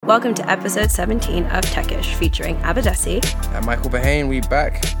Welcome to episode 17 of Techish, featuring Abadesi. And Michael Bahane, we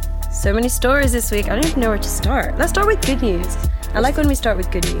back. So many stories this week, I don't even know where to start. Let's start with good news. I like when we start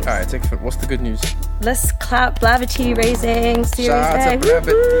with good news. All right, what's the good news? Let's clap Blavity raising Series Shout A. out to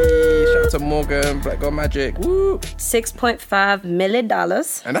Blavity, shout out to Morgan, Black Girl Magic. Woo. $6.5 million.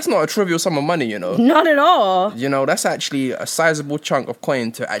 And that's not a trivial sum of money, you know. Not at all. You know, that's actually a sizable chunk of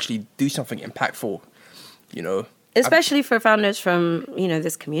coin to actually do something impactful, you know. Especially for founders from,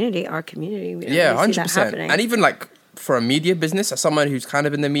 this community, our community. We don't really see that 100%. happening. And even like for a media business, as someone who's kind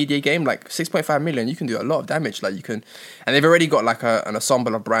of in the media game, like 6.5 million, you can do a lot of damage. Like you can, and they've already got like an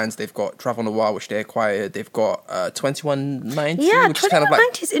ensemble of brands. They've got Travel Noir, which they acquired. They've got 2190. Yeah, which is kind of like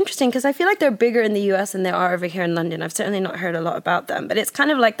 2190 is interesting because I feel like they're bigger in the US than they are over here in London. I've certainly not heard a lot about them, but it's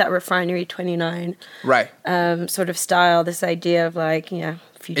kind of like that Refinery 29 right. Sort of style. This idea of like, future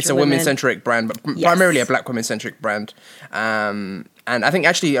it's a women-centric brand, but primarily a black women-centric brand. And I think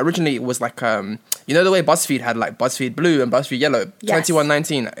actually originally it was like, the way BuzzFeed had like BuzzFeed Blue and BuzzFeed Yellow, yes.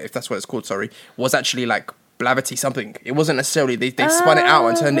 2119, if that's what it's called, was actually like Blavity something. It wasn't necessarily, they spun it out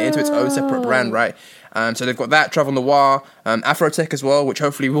and turned it into its own separate brand, right? So they've got that, Travel Noir, Afrotech as well, which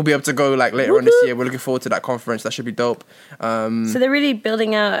hopefully we'll be able to go like later on this year. We're looking forward to that conference. That should be dope. So they're really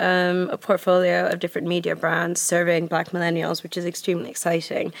building out a portfolio of different media brands serving black millennials, which is extremely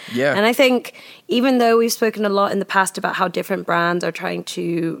exciting. Yeah. And I think even though we've spoken a lot in the past about how different brands are trying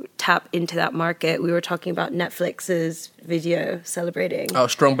to tap into that market, we were talking about Netflix's video celebrating. Oh,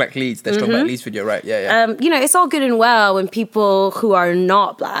 Strong Black Leads. The Strong Black Leads video, right? Yeah. It's all good and well when people who are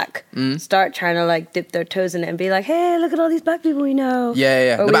not black start trying to like dip their toes in it and be like, hey, look at all these black people we know.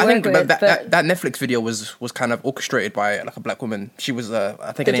 Yeah. Or But I think with, that Netflix video was kind of orchestrated by like a black woman. She was,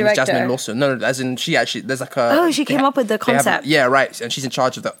 I think her name director. is Jasmine Lawson. No, as in she actually, there's like a... Oh, she came up with the concept. Yeah, right. And she's in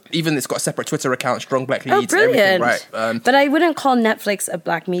charge of that. Even it's got a separate Twitter account, Strong Black Leads, brilliant. everything, right? But I wouldn't call Netflix a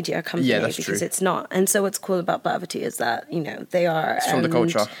black media company that's because true. it's not. And so what's cool about Blavity is that, they are... It's from the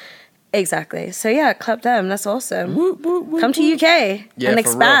culture. Exactly. So yeah, clap them. That's awesome. Woo, woo, woo, Come to UK and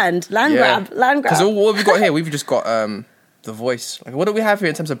expand. Land grab. Because what we've got here, we've just got The Voice. Like, what do we have here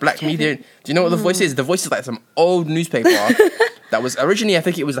in terms of black media? Do you know what The Voice is? The Voice is like some old newspaper that was originally, I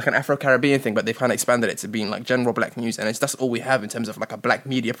think it was like an Afro-Caribbean thing, but they've kind of expanded it to being like general black news, and that's all we have in terms of like a black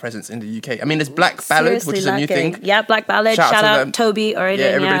media presence in the UK. I mean, there's Black Ballad, which is a new thing. Yeah, Black Ballad. Shout out Toby Oridan. Yeah,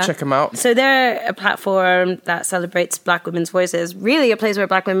 everybody check them out. So they're a platform that celebrates black women's voices. Really a place where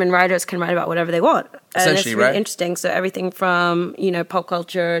black women writers can write about whatever they want. And it's really interesting. So everything from, pop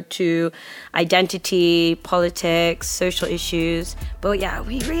culture to identity, politics, social issues. But yeah,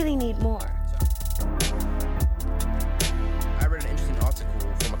 we really need more. I read an interesting article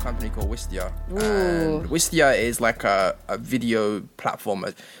from a company called Wistia. And Wistia is like a video platform.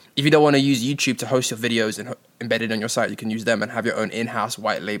 If you don't want to use YouTube to host your videos and embed it on your site, you can use them and have your own in-house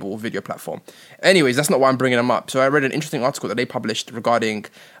white label video platform. Anyways, that's not why I'm bringing them up. So I read an interesting article that they published regarding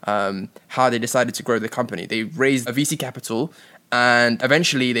how they decided to grow the company. They raised a VC capital, and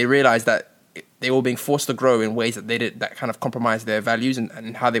eventually they realized that they were being forced to grow in ways that kind of compromised their values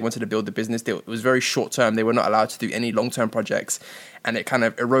and how they wanted to build the business. It was very short term. They were not allowed to do any long-term projects, and it kind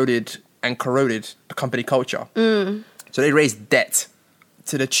of eroded and corroded the company culture. So they raised debt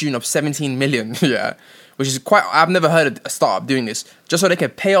to the tune of 17 million, which is I've never heard of a startup doing this, just so they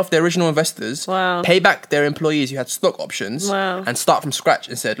can pay off their original investors, pay back their employees who had stock options, and start from scratch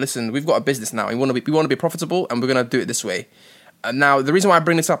and said, listen, we've got a business now. We want to be profitable, and we're going to do it this way. Now, the reason why I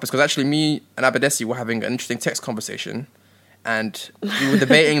bring this up is because actually me and Abadesi were having an interesting text conversation, and we were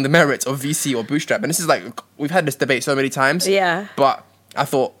debating the merits of VC or bootstrap. And this is like, we've had this debate so many times, but I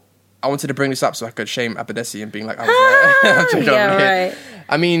thought I wanted to bring this up so I could shame Abadesi and being like, I was right. Right.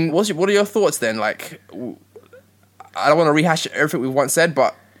 I mean, what are your thoughts then? Like, I don't want to rehash everything we once said,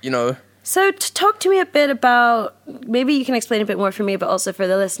 but, So talk to me a bit about, maybe you can explain a bit more for me, but also for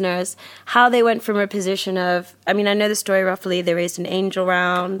the listeners, how they went from a position of, I know the story roughly, they raised an angel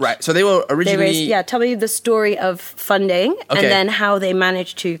round. Right, so they were originally... tell me the story of funding, and then how they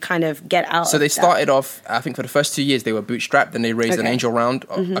managed to kind of get out. So they started off, I think for the first 2 years, they were bootstrapped, then they raised an angel round,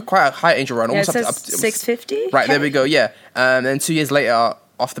 quite a high angel round. Almost up to 650? Right, there we go, yeah. And then 2 years later,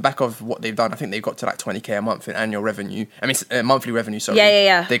 off the back of what they've done, I think they got to like 20k a month in annual revenue. Monthly revenue. Sorry.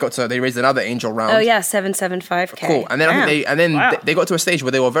 Yeah. They raised another angel round. Oh yeah, 775k. Cool. And then I think they got to a stage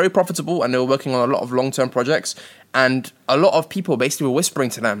where they were very profitable and they were working on a lot of long-term projects. And a lot of people basically were whispering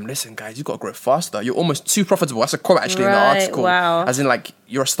to them, "Listen, guys, you got to grow faster. You're almost too profitable." That's a quote actually in the article. Wow. As in, like,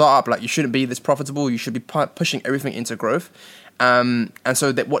 you're a startup. Like, you shouldn't be this profitable. You should be pushing everything into growth. And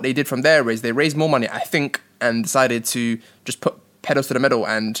so what they did from there is they raised more money, I think, and decided to just put pedals to the metal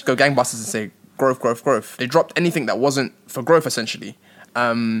and go gangbusters and say growth. They dropped anything that wasn't for growth, essentially.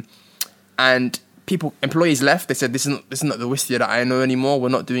 And employees left. They said, this is not the Wistia that I know anymore. We're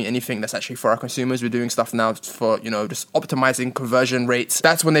not doing anything that's actually for our consumers. We're doing stuff now for, just optimizing conversion rates.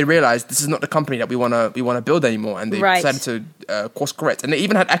 That's when they realized this is not the company that we want to build anymore. And they decided to course correct. And they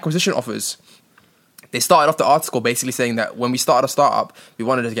even had acquisition offers. They started off the article basically saying that when we started a startup, we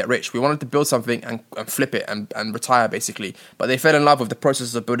wanted to get rich. We wanted to build something and flip it and retire, basically. But they fell in love with the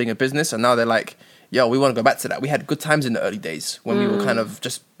process of building a business, and now they're like, yo, we want to go back to that. We had good times in the early days when we were kind of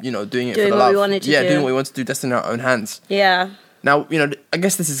just, doing it for the love. Doing what we wanted to do, just in our own hands. Yeah. Now, I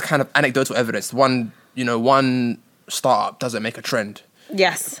guess this is kind of anecdotal evidence. One startup doesn't make a trend.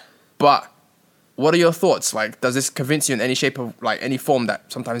 Yes. But what are your thoughts? Like, does this convince you in any shape of, any form that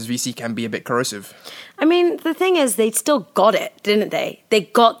sometimes VC can be a bit corrosive? I mean, the thing is, they still got it, didn't they? They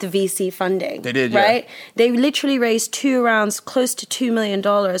got the VC funding. They did, right? Yeah. They literally raised 2 rounds, close to $2 million.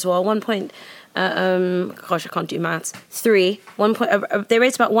 Well, I can't do maths. They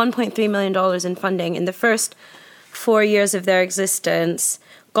raised about $1.3 million in funding in the first 4 years of their existence.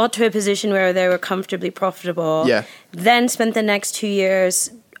 Got to a position where they were comfortably profitable. Yeah. Then spent the next 2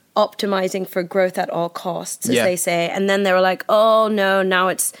 years optimizing for growth at all costs, as they say. And then they were like, oh no, now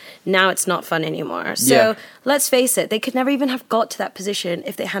it's not fun anymore. So let's face it, they could never even have got to that position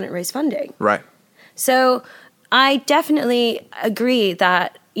if they hadn't raised funding. Right. So I definitely agree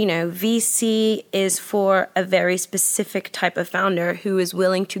that, VC is for a very specific type of founder who is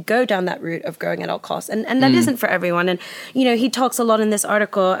willing to go down that route of growing at all costs. And that isn't for everyone. And, he talks a lot in this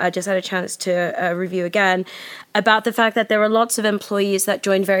article, I just had a chance to review again, about the fact that there were lots of employees that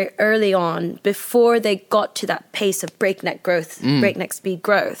joined very early on before they got to that pace of breakneck speed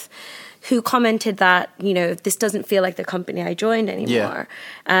growth, who commented that, this doesn't feel like the company I joined anymore.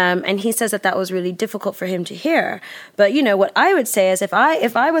 Yeah. And he says that was really difficult for him to hear. But, what I would say is if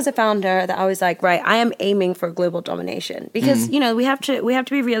I was a founder that I was like, right, I am aiming for global domination. Because, we have to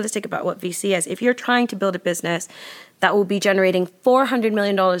be realistic about what VC is. If you're trying to build a business that will be generating $400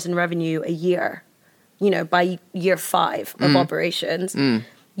 million in revenue a year, by year 5 of operations,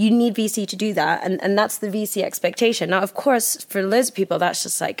 you need VC to do that, and that's the VC expectation. Now, of course, for Liz people, that's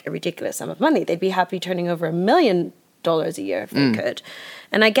just like a ridiculous sum of money. They'd be happy turning over $1 million a year if they could.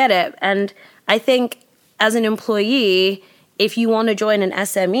 And I get it. And I think as an employee, if you want to join an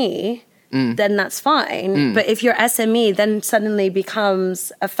SME, then that's fine. But if your SME then suddenly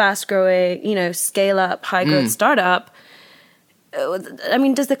becomes a fast-growing, scale-up, high-growth startup, I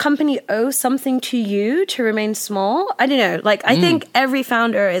mean, does the company owe something to you to remain small? I don't know. I think every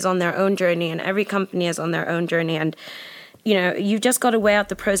founder is on their own journey and every company is on their own journey. And, you've just got to weigh out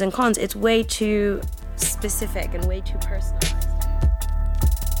the pros and cons. It's way too specific and way too personalized.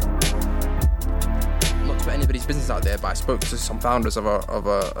 Not to put anybody's business out there, but I spoke to some founders of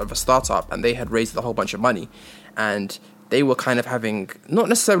a startup and they had raised a whole bunch of money. And they were kind of having, not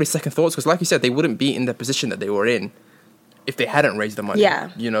necessarily second thoughts, because like you said, they wouldn't be in the position that they were in if they hadn't raised the money. Yeah.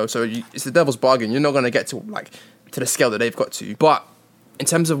 So it's the devil's bargain. You're not going to get to the scale that they've got to. But in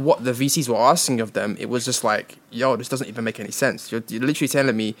terms of what the VCs were asking of them, it was just like, yo, this doesn't even make any sense. You're literally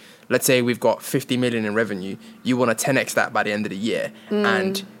telling me, let's say we've got 50 million in revenue. You want to 10x that by the end of the year.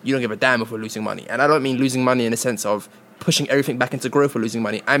 And you don't give a damn if we're losing money. And I don't mean losing money in the sense of pushing everything back into growth or losing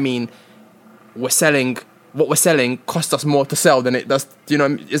money. I mean, what we're selling costs us more to sell than it does,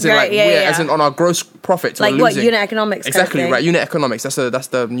 is it as in on our gross profits, like what, unit economics? Exactly, right, unit economics, that's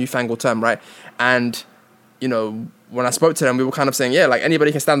the newfangled term, right? And, when I spoke to them, we were kind of saying,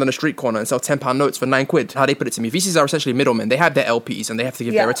 anybody can stand on a street corner and sell £10 notes for £9. How they put it to me, VCs are essentially middlemen. They have their LPs and they have to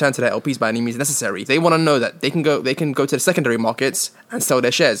give their return to their LPs by any means necessary. They want to know that they can go to the secondary markets and sell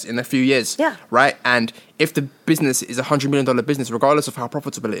their shares in a few years, right? And if the business is $100 million business, regardless of how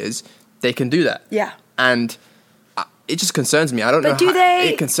profitable it is, they can do that. Yeah. And it just concerns me. I don't know.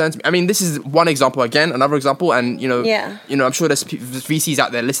 It concerns me. I mean, this is one example. Again, another example, and I'm sure there's VCs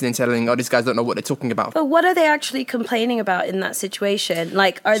out there listening, telling, "Oh, these guys don't know what they're talking about." But what are they actually complaining about in that situation?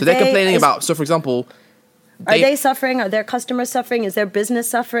 They're complaining about. So, for example, are they suffering? Are their customers suffering? Is their business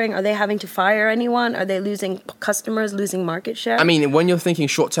suffering? Are they having to fire anyone? Are they losing customers, losing market share? I mean, when you're thinking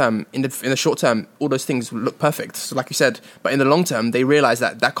short term, in the short term, all those things look perfect, so like you said. But in the long term, they realize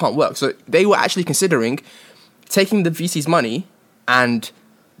that can't work. So they were actually considering taking the VC's money and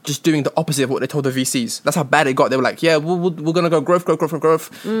just doing the opposite of what they told the VCs. That's how bad it got. They were like, we're going to go growth.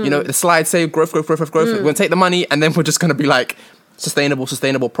 The slides say growth. We're going to take the money and then we're just going to be like,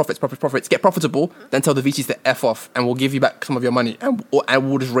 sustainable, profits. Get profitable, then tell the VCs to F off and we'll give you back some of your money and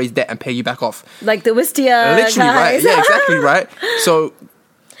we'll just raise debt and pay you back off. Like the Wistia literally, guys. Right? Yeah, exactly, right? So,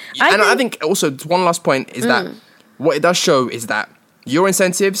 I think also one last point is that what it does show is that your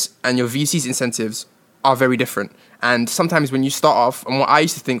incentives and your VC's incentives are very different. And sometimes when you start off, and what I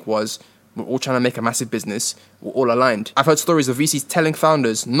used to think was, we're all trying to make a massive business, we're all aligned. I've heard stories of VCs telling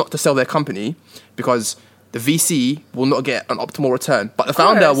founders not to sell their company because the VC will not get an optimal return. But the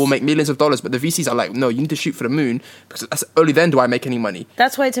founder will make millions of dollars, but the VCs are like, no, you need to shoot for the moon because only then do I make any money.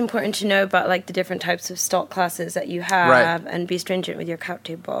 That's why it's important to know about like the different types of stock classes that you have and be stringent with your cap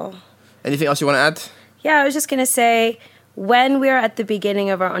table. Anything else you want to add? Yeah, I was just going to say, when we're at the beginning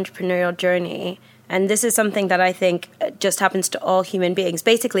of our entrepreneurial journey, and this is something that I think just happens to all human beings.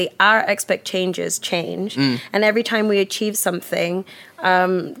 Basically, our expectations change. And every time we achieve something,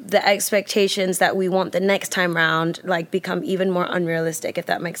 the expectations that we want the next time round like become even more unrealistic, if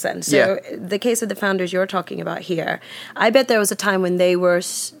that makes sense. So the case of the founders you're talking about here, I bet there was a time when they were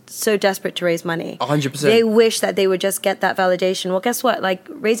so desperate to raise money. 100%. They wish that they would just get that validation. Well, guess what? Like,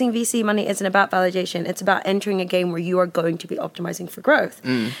 raising VC money isn't about validation. It's about entering a game where you are going to be optimizing for growth.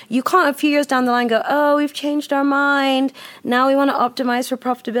 You can't a few years down the line go, oh, we've changed our mind. Now we want to optimize for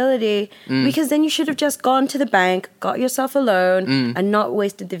profitability. Because then you should have just gone to the bank, got yourself a loan, and not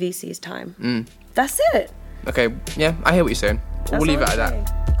wasted the VC's time. That's it. Okay, yeah, I hear what you're saying. We'll leave it at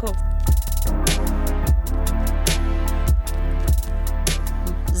that. Cool.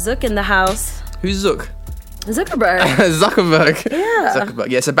 Zook in the house. Who's Zook? Zuckerberg. Zuckerberg. Yeah. Zuckerberg.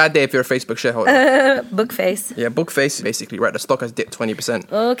 Yeah, it's a bad day if you're a Facebook shareholder. Bookface. Yeah, Bookface, basically, right? The stock has dipped 20%.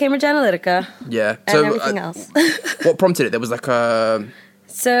 Oh, Cambridge Analytica. Yeah. And everything else. What prompted it? There was like a...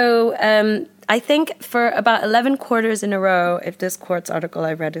 So, I think for about 11 quarters in a row, if this Quartz article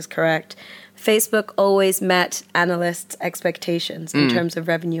I read is correct, Facebook always met analysts' expectations in terms of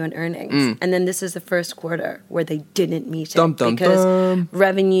revenue and earnings. And then this is the first quarter where they didn't meet it because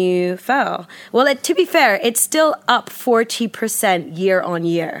revenue fell. Well, to be fair, it's still up 40% year on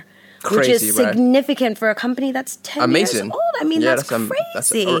year. Crazy, which is significant for a company that's 10 years old. I mean, that's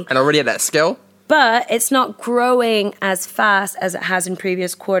crazy. And already at that scale? But it's not growing as fast as it has in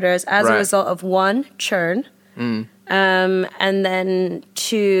previous quarters as a result of, one, churn, and then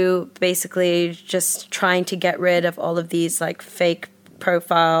two, basically just trying to get rid of all of these like fake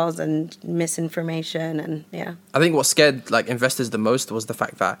profiles and misinformation. And I think what scared like investors the most was the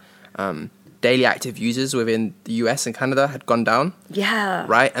fact that daily active users within the US and Canada had gone down. Yeah.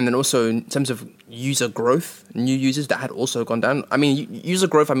 Right? And then also in terms of user growth, new users that had also gone down. I mean, user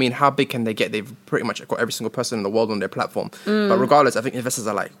growth, I mean, how big can they get? They've pretty much got every single person in the world on their platform. But regardless, I think investors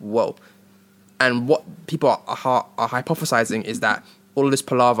are like, whoa. And what people are hypothesizing is that all of this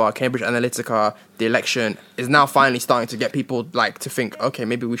palaver, Cambridge Analytica, the election, is now finally starting to get people like to think, okay,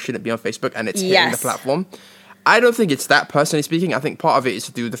 maybe we shouldn't be on Facebook, and it's hitting the platform. I don't think it's that, personally speaking. I think part of it is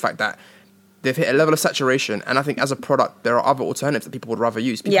to do with the fact that they've hit a level of saturation, and I think as a product, there are other alternatives that people would rather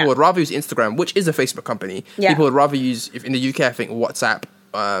use. People would rather use Instagram, which is a Facebook company. People would rather use, if in the UK, I think WhatsApp.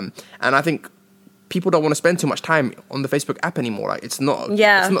 And I think people don't want to spend too much time on the Facebook app anymore. Like, it's not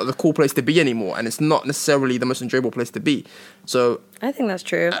the cool place to be anymore, and it's not necessarily the most enjoyable place to be. So I think that's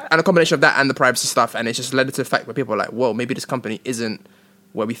true. And a combination of that and the privacy stuff, and it's just led to the fact where people are like, whoa, maybe this company isn't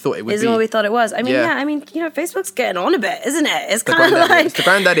where we thought it would be. Isn't what we thought it was. I mean, Facebook's getting on a bit, isn't it? It's kind of like... It's the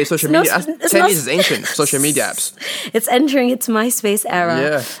granddaddy of social media. 10 years is ancient, social media apps. It's entering its MySpace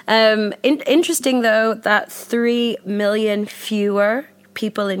era. Yeah. Interesting, though, that 3 million fewer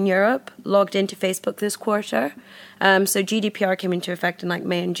people in Europe logged into Facebook this quarter. So GDPR came into effect in like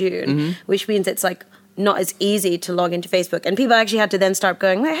May and June, which means it's like not as easy to log into Facebook, and people actually had to then start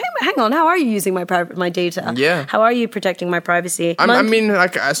going, hey, hang on, how are you using my data? Yeah, how are you protecting my privacy? I mean,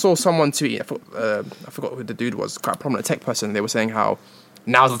 like, I saw someone tweet, I forgot who the dude was, quite a prominent tech person. They were saying how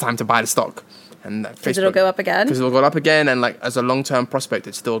now's the time to buy the stock, and because it'll go up again. Because it'll go up again, and like as a long-term prospect,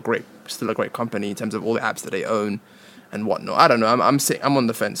 it's still a great company in terms of all the apps that they own and whatnot. I don't know. I'm on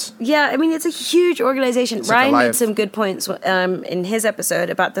the fence. Yeah, I mean, it's a huge organization. Ryan made some good points in his episode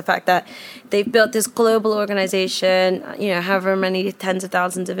about the fact that they've built this global organization, however many tens of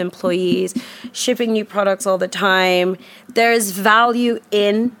thousands of employees, shipping new products all the time. There's value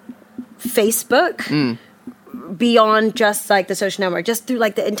in Facebook beyond just like the social network, just through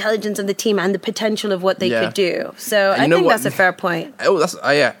like the intelligence of the team and the potential of what they could do. So I think that's a fair point. Oh, that's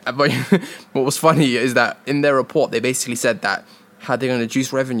But what was funny is that in their report, they basically said that how they're going to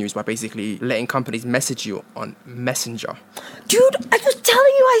reduce revenues by basically letting companies message you on Messenger. Dude, I was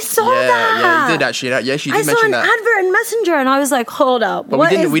telling you, I saw that. Yeah, you did actually. Yeah, she did mention that. I saw an advert in Messenger, and I was like, "Hold up, but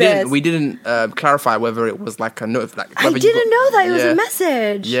we didn't clarify whether it was like a note. Like, I didn't know that it was a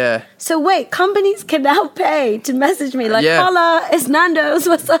message. Yeah. So wait, companies can now pay to message me like, "Hola, it's Nando's.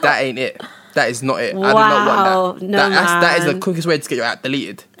 What's up?" That ain't it. That is not it. Wow. I do not want that. No, that is the quickest way to get your app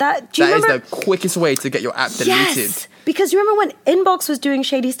deleted. That is the quickest way to get your app deleted. Yes, because you remember when Inbox was doing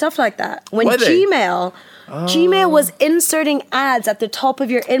shady stuff like that? When Gmail Gmail was inserting ads at the top of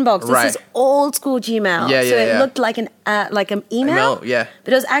your inbox. This is old school Gmail. Yeah, so it looked like an email. Yeah.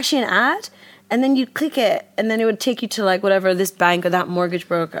 But it was actually an ad. And then you'd click it, and then it would take you to like whatever this bank or that mortgage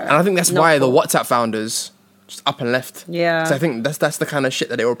broker. And I think that's why the WhatsApp founders just up and left. Yeah. So I think that's the kind of shit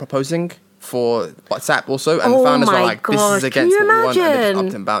that they were proposing for WhatsApp also, and the founders were like, "This is against what we want," and they just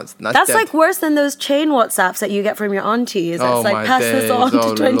upped and bounced. That's like worse than those chain WhatsApps that you get from your aunties. It's like pass this on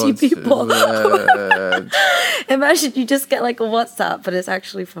to 20 people. Imagine you just get like a WhatsApp, but it's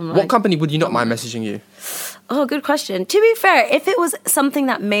actually from like, what company would you not mind messaging you? Oh, good question. To be fair, if it was something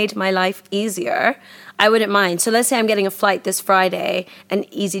that made my life easier, I wouldn't mind. So let's say I'm getting a flight this Friday, and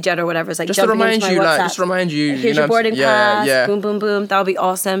EasyJet or whatever is like just to remind you, here's your boarding pass, boom, boom, boom. That would be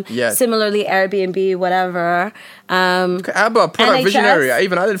awesome. Yeah. Similarly, Airbnb, whatever. How about product visionary?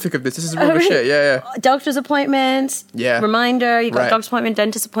 Even I didn't think of this. This is real shit. Yeah. Doctor's appointment. Yeah. Reminder. You got doctor's appointment,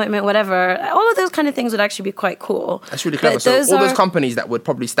 dentist appointment, whatever. All of those kind of things would actually be quite cool. That's really clever. So all those companies that would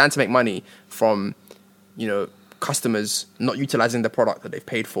probably stand to make money from, customers not utilizing the product that they've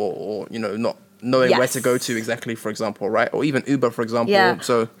paid for, or not knowing where to go to exactly, for example, right? Or even Uber, for example. Yeah.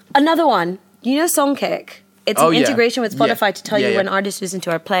 So another one, Songkick. It's an integration with Spotify to tell you when artists you listen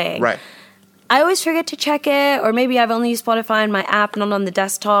to are playing. Right. I always forget to check it, or maybe I've only used Spotify on my app, not on the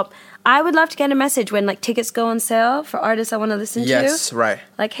desktop. I would love to get a message when like tickets go on sale for artists I want to listen to. Yes, right.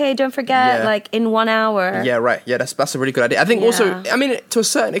 Like, hey, don't forget, like in 1 hour. Yeah, right. Yeah, that's a really good idea. I think also, I mean, to a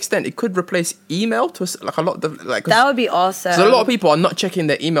certain extent, it could replace email to a lot of that would be awesome. So a lot of people are not checking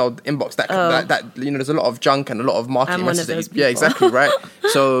their email inbox. That there's a lot of junk and a lot of marketing messages. Yeah, exactly, right.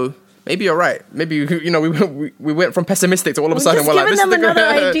 So maybe you're right. Maybe we went from pessimistic to all of a sudden we're like, this is another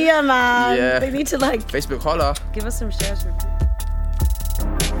idea, man. Yeah. They need to like Facebook holla. Give us some shares.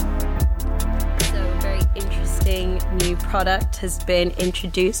 New product has been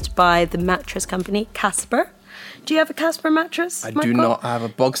introduced by the mattress company Casper. Do you have a Casper mattress, Michael? do not. I have a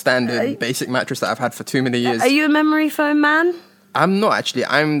bog standard basic mattress that I've had for too many years. Are you a memory foam man? I'm not actually.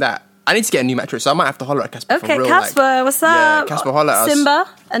 I need to get a new mattress, so I might have to holler at Casper for real. Okay, Casper, what's up? Yeah, Casper, holler at us. Simba,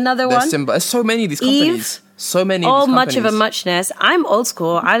 another one. Simba. There's so many of these companies. Eve. So many all of these much companies. of a muchness. I'm old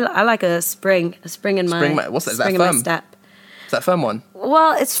school. I like a spring in my what's that? Is spring that in firm? my step. Is that firm one?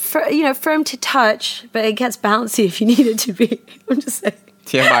 Well, it's firm to touch, but it gets bouncy if you need it to be. I'm just saying.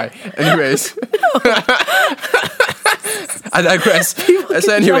 TMI. Anyways. I digress.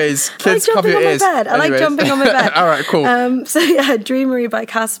 So anyways, kids, cover your ears. I like jumping on my bed. All right, cool. Dreamery by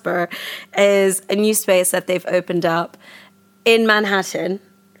Casper is a new space that they've opened up in Manhattan,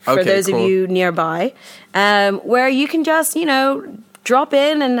 for those of you nearby, where you can just, drop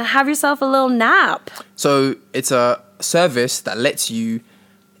in and have yourself a little nap. So it's a service that lets you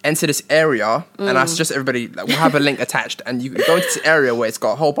enter this area, and I suggest everybody, we'll have a link attached, and you can go into this area where it's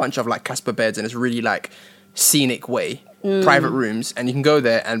got a whole bunch of like Casper beds, and it's really like scenic way, private rooms, and you can go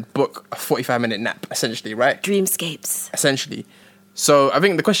there and book a 45-minute nap, essentially, right? Dreamscapes. Essentially. So I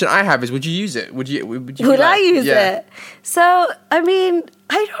think the question I have is, would you use it? Would I use it? So, I mean,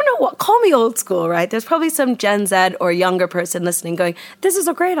 I don't know what, call me old school, right? There's probably some Gen Z or younger person listening going, this is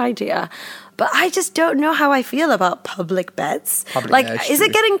a great idea. But I just don't know how I feel about public beds. Is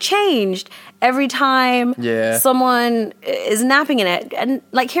it getting changed every time someone is napping in it? And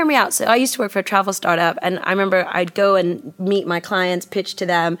hear me out. So I used to work for a travel startup, and I remember I'd go and meet my clients, pitch to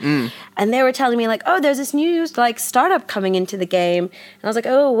them, and they were telling me there's this new startup coming into the game. And I was like,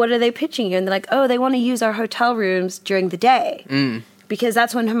 oh, what are they pitching you? And they're like, oh, they want to use our hotel rooms during the day because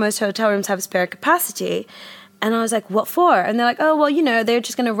that's when most hotel rooms have spare capacity. And I was like, what for? And they're like, oh, well, they're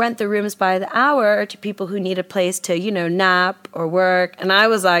just going to rent the rooms by the hour to people who need a place to, nap or work. And I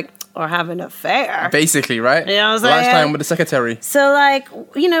was like, or have an affair. Basically, right? You know what I'm saying? Lunchtime with the secretary. So,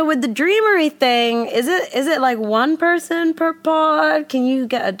 with the Dreamery thing, is it like one person per pod? Can you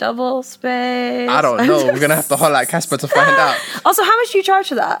get a double space? I don't know. We're going to have to holler at Casper to find out. Also, how much do you charge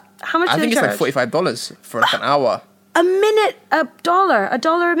for that? How much do you charge? I think it's like $45 for an hour. A minute,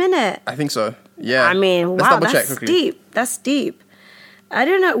 $1 a minute. I think so. Yeah. I mean, wow, that's steep. That's steep. I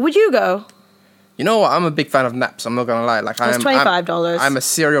don't know. Would you go? You know what? I'm a big fan of naps. I'm not gonna lie. It's $25. I'm a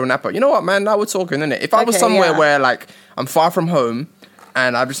serial napper. You know what, man? Now we're talking, innit? If I was somewhere where I'm far from home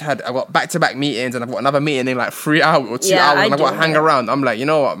and I've got back-to-back meetings and I've got another meeting in 3 hours or 2 hours and I've got to hang around, I'm like, you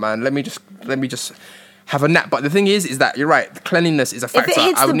know what, man? Let me just have a nap. But the thing is that you're right. Cleanliness is a factor. If it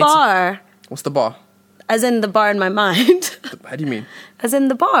hits the bar. What's the bar? As in the bar in my mind. How do you mean? As in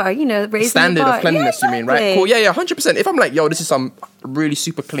the bar, you know, raising standard the bar. of cleanliness, you mean, right? Cool. Yeah, 100%. If I'm like, yo, this is some really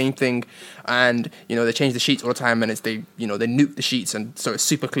super clean thing, and you know they change the sheets all the time, and they nuke the sheets, and so it's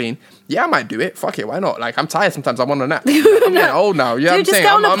super clean. Yeah, I might do it. Fuck it, why not? Like I'm tired sometimes. I want a nap. I'm getting old now. Yeah, dude, just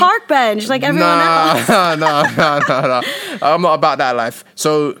get on a park bench like everyone else. No. I'm not about that life.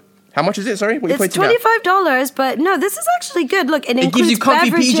 So. How much is it? Sorry, what it's $25, but no, this is actually good. Look, it includes gives you comfy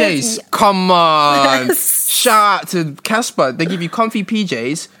beverages. PJs. Come on, shout out to Casper. They give you comfy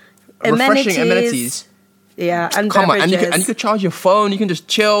PJs, refreshing amenities. Yeah, and come beverages. on, and you could charge your phone. You can just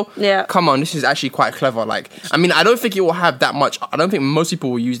chill. Yeah, come on, this is actually quite clever. Like, I mean, I don't think it will have that much. I don't think most people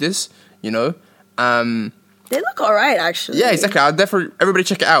will use this. You know. They look all right, actually. Yeah, exactly. I'll definitely everybody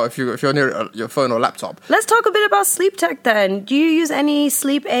check it out if you're near your phone or laptop. Let's talk a bit about sleep tech then. Do you use any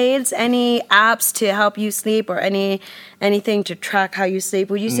sleep aids, any apps to help you sleep, or anything to track how you sleep?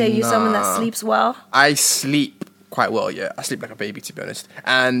 Would you say you're someone that sleeps well? I sleep quite well, yeah. I sleep like a baby, to be honest.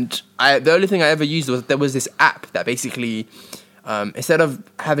 And the only thing I ever used was there was this app that basically. Instead of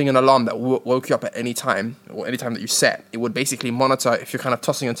having an alarm that woke you up at any time or any time that you set, it would basically monitor if you're kind of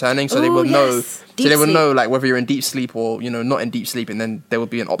tossing and turning, so they would know. So they would know like whether you're in deep sleep or not in deep sleep, and then there would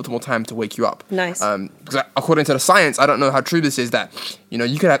be an optimal time to wake you up. Nice. Because according to the science, I don't know how true this is, that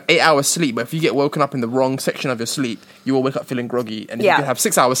you could have 8 hours sleep, but if you get woken up in the wrong section of your sleep, you will wake up feeling groggy. And if you could have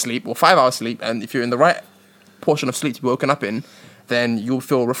 6 hours sleep or 5 hours sleep, and if you're in the right portion of sleep to be woken up in, then you'll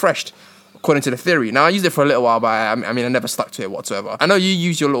feel refreshed. According to the theory. Now I used it for a little while, but I mean I never stuck to it whatsoever. I know you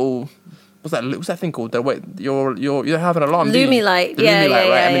use your little what's that thing called? You have an alarm. Lumilight. Yeah, right?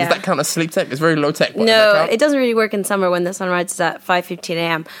 I mean, does that count as sleep tech? It's very low tech. No, it doesn't really work in summer when the sun rises at 5:15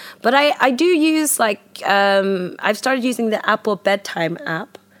 a.m. But I do use I've started using the Apple bedtime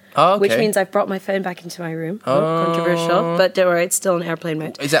app. Oh, okay. Which means I've brought my phone back into my room. Controversial, but don't worry, it's still in airplane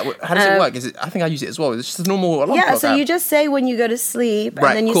mode. Is that how does it work? I think I use it as well. It's just a normal alarm clock. Yeah, so you just say when you go to sleep,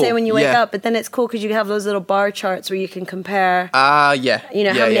 and then you say when you wake up. But then it's cool because you have those little bar charts where you can compare. How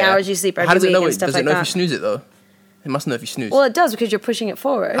many hours you sleep every week and stuff like that. Does it know if you snooze it though? It must know if you snooze. Well, it does because you're pushing it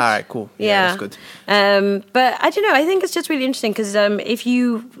forward. All right, cool. Yeah, that's good. But I don't know. I think it's just really interesting because if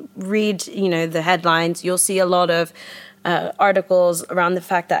you read, the headlines, you'll see a lot of articles around the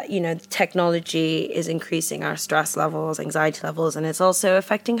fact that technology is increasing our stress levels, anxiety levels, and it's also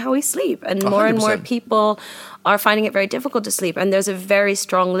affecting how we sleep. And 100%. More and more people are finding it very difficult to sleep. And there's a very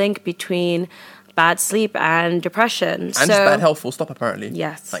strong link between bad sleep and depression. And just bad health full stop, apparently.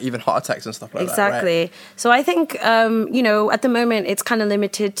 Yes. Like even heart attacks and stuff like exactly. that. Right? So I think, at the moment, it's kind of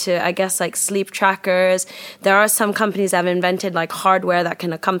limited to, I guess, like sleep trackers. There are some companies that have invented like hardware that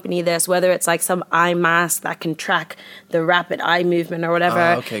can accompany this, whether it's like some eye mask that can track the rapid eye movement or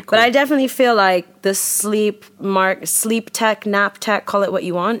whatever. Okay, cool. But I definitely feel like the sleep tech, nap tech, call it what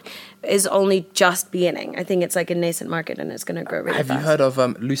you want, is only just beginning. I think it's like a nascent market and it's going to grow really fast. Have you heard of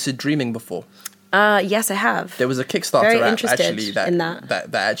lucid dreaming before? Yes, I have. There was a Kickstarter app actually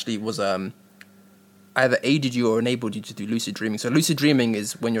that actually was either aided you or enabled you to do lucid dreaming. So lucid dreaming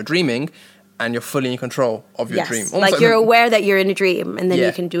is when you're dreaming and you're fully in control of your dream. Almost like you're aware that you're in a dream and then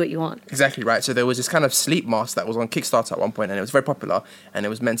you can do what you want. Exactly, right. So there was this kind of sleep mask that was on Kickstarter at one point and it was very popular and it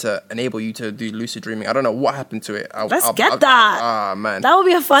was meant to enable you to do lucid dreaming. I don't know what happened to it. Let's get that. Ah, man. That would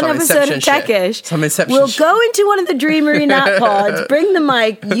be a fun episode of Techish. Some Inception We'll go into one of the Dreamery nap pods, bring the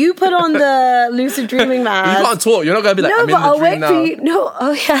mic, you put on the lucid dreaming mask. You can't talk. You're not going to be like, I'm in the dream now. For you. No,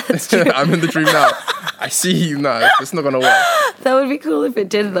 oh yeah, that's true. I'm in the dream now. I see you now. It's not going to work. That would be cool if it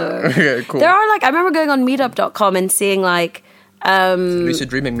did though. Okay, cool. There are I remember going on meetup.com and seeing lucid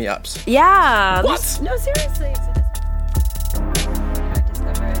dreaming meetups. Yeah. What? No, seriously. I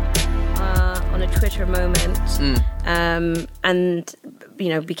discovered on a Twitter moment and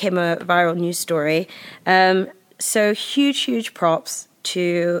became a viral news story. So huge props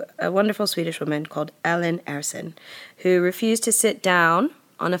to a wonderful Swedish woman called Ellen Ersson, who refused to sit down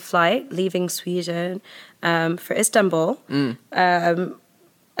on a flight leaving Sweden for Istanbul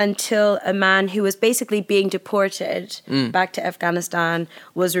until a man who was basically being deported back to Afghanistan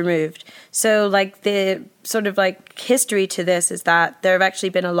was removed. So the sort of history to this is that there have actually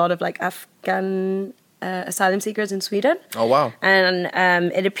been a lot of Afghan asylum seekers in Sweden. Oh, wow.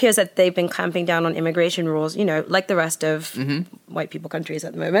 And it appears that they've been clamping down on immigration rules, like the rest of white people countries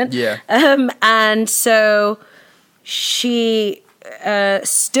at the moment. Yeah. And so she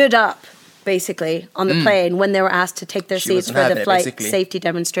stood up basically on the plane when they were asked to take their seats for the flight safety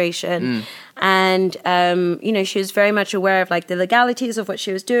demonstration. And, she was very much aware of the legalities of what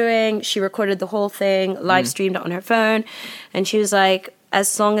she was doing. She recorded the whole thing, live streamed it on her phone. And she was like,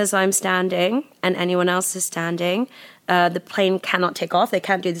 as long as I'm standing and anyone else is standing, the plane cannot take off. They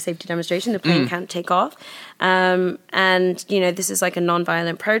can't do the safety demonstration. The plane can't take off. And, this is like a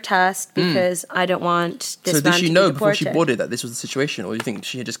non-violent protest because I don't want this man to be deported. So did she know before she boarded that this was the situation? Or do you think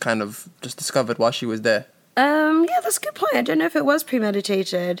she had just kind of just discovered while she was there? Yeah, that's a good point. I don't know if it was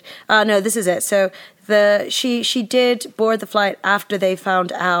premeditated. No, this is it. So she did board the flight after they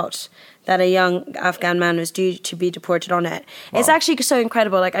found out that a young Afghan man was due to be deported on it. Wow. It's actually so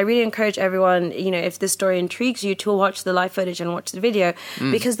incredible. Like, I really encourage everyone, if this story intrigues you, to watch the live footage and watch the video,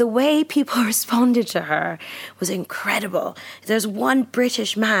 because the way people responded to her was incredible. There's one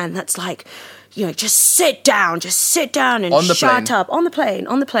British man that's like, just sit down and shut up. On the plane.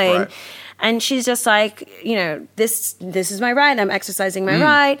 Right. And she's just like, this is my right. I'm exercising my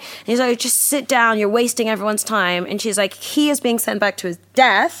right. And he's like, just sit down. You're wasting everyone's time. And she's like, he is being sent back to his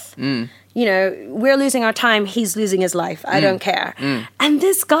death. We're losing our time. He's losing his life. I don't care. And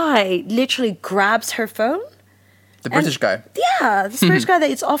this guy literally grabs her phone. The British guy? Yeah, this British guy that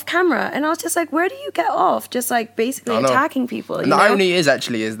it's off camera. And I was just like, where do you get off? Just like basically attacking people. And the irony is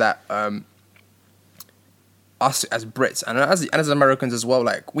that us as Brits and as Americans as well,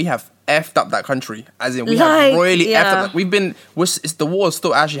 like, we have effed up that country, as in we have royally effed up. The war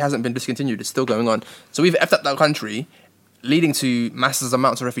still actually hasn't been discontinued. It's still going on. So we've effed up that country, leading to massive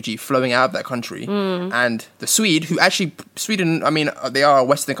amounts of refugee flowing out of that country. And the Sweden, I mean, they are a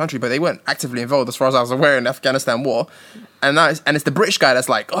Western country, but they weren't actively involved, as far as I was aware, in the Afghanistan war. And it's the British guy that's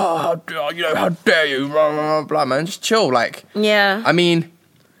like, oh, how dare you, blah, blah, blah, man, just chill. Like, I mean,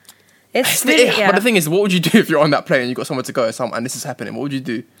 but the thing is, what would you do if you're on that plane and you've got somewhere to go and this is happening? What would you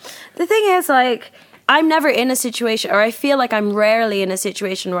do? The thing is, like, I'm never in a situation, or I feel like I'm rarely in a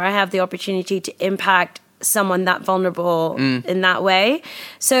situation where I have the opportunity to impact someone that vulnerable in that way.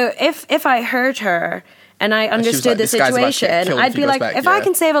 So if I heard her and I understood the situation, I'd be like, if I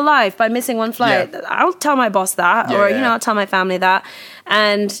can save a life by missing one flight, I'll tell my boss that, I'll tell my family that.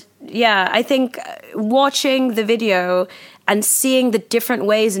 And I think watching the video and seeing the different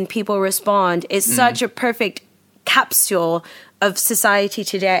ways and people respond is such a perfect capsule of society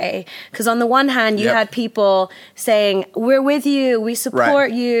today. Because on the one hand, you had people saying, we're with you, we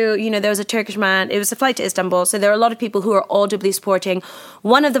support you. There was a Turkish man, it was a flight to Istanbul, so there are a lot of people who are audibly supporting.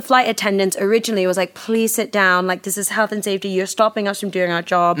 One of the flight attendants originally was like, please sit down, like, this is health and safety, you're stopping us from doing our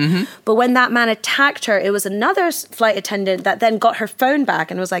job. But when that man attacked her, it was another flight attendant that then got her phone back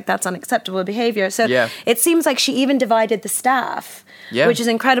and was like, that's unacceptable behavior. So it seems like she even divided the staff. Which is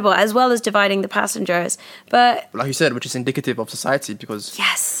incredible, as well as dividing the passengers. But like you said, which is indicative of society, because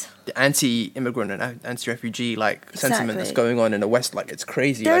the anti-immigrant and anti-refugee sentiment that's going on in the West, like, it's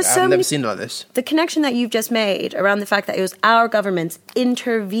crazy. Like, I've never seen it like this. The connection that you've just made around the fact that it was our governments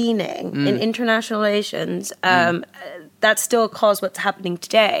intervening in international relations that still caused what's happening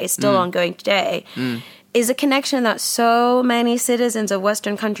today, still ongoing today, is a connection that so many citizens of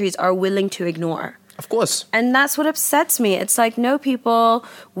Western countries are willing to ignore. Of course. And that's what upsets me. It's like, no, people,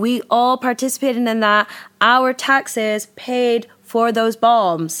 we all participated in that. Our taxes paid for those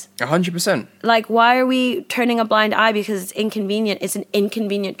bombs. 100%. Like, why are we turning a blind eye because it's inconvenient? It's an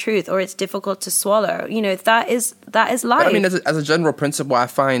inconvenient truth, or it's difficult to swallow. That is life. But I mean, as a general principle, I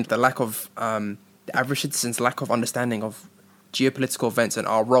find the lack of, the average citizen's lack of understanding of geopolitical events and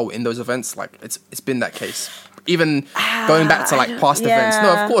our role in those events, like, it's been that case. Even going back to past events.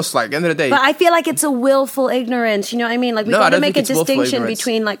 No, of course, at the end of the day. But I feel like it's a willful ignorance. You know what I mean? Like, we got to make a distinction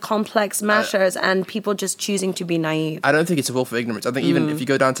between complex matters and people just choosing to be naive. I don't think it's a willful ignorance. I think even if you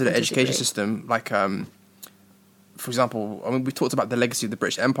go down to the education system, for example, I mean, we talked about the legacy of the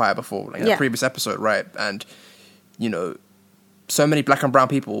British Empire before, in a previous episode, right? And, so many black and brown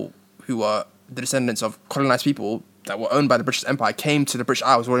people who are the descendants of colonized people that were owned by the British Empire came to the British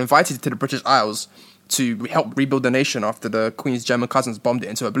Isles, were invited to the British Isles to help rebuild the nation after the Queen's German cousins bombed it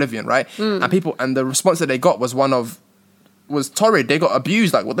into oblivion, right? And the response that they got was was torrid. They got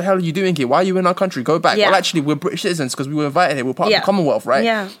abused. Like, what the hell are you doing here? Why are you in our country? Go back. Well, actually, we're British citizens because we were invited here. We're part of the Commonwealth, right?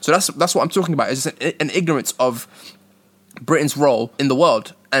 Yeah. So that's what I'm talking about. Is an ignorance of Britain's role in the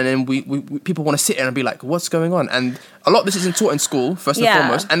world. And then we people want to sit there and be like, what's going on? And a lot of this isn't taught in school, first and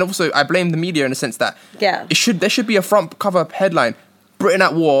foremost. And also, I blame the media in the sense that there should be a front cover headline, Britain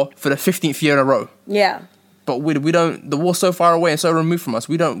at war for the 15th year in a row. Yeah. But we don't, the war's so far away and so removed from us,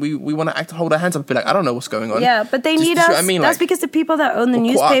 we want to hold our hands up and be like, I don't know what's going on. Yeah, but they need us. I mean? That's because the people that own the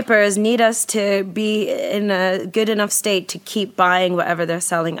newspapers need us to be in a good enough state to keep buying whatever they're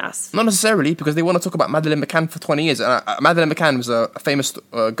selling us. Not necessarily, because they want to talk about Madeleine McCann for 20 years. And Madeleine McCann was a famous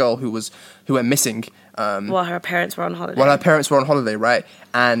girl who went missing. While her parents were on holiday. Right?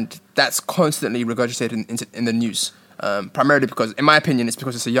 And that's constantly regurgitated in the news. Primarily because, in my opinion, it's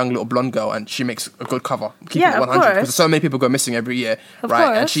because it's a young little blonde girl and she makes a good cover. Keeping it 100 because so many people go missing every year,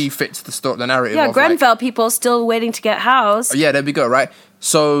 right? And she fits the narrative. Yeah, Grenfell people still waiting to get housed. Yeah, there we go, right?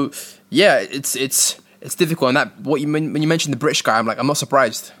 So yeah, it's difficult, and that when you mentioned the British guy, I'm not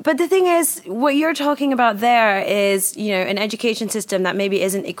surprised. But the thing is, what you're talking about there is, an education system that maybe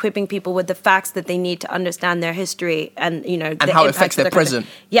isn't equipping people with the facts that they need to understand their history and and how it affects their present.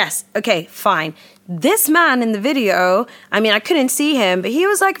 Yes. Okay. Fine. This man in the video, I couldn't see him, but he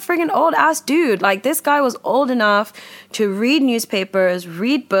was like a freaking old ass dude. Like, this guy was old enough to read newspapers,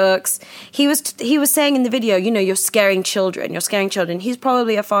 read books. He was saying in the video, you're scaring children. You're scaring children. He's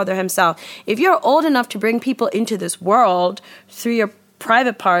probably a father himself. If you're old enough to bring people into this world through your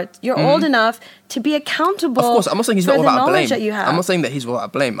private parts, you're old enough to be accountable. Of course, I'm not saying he's not without blame. That you have. I'm not saying that he's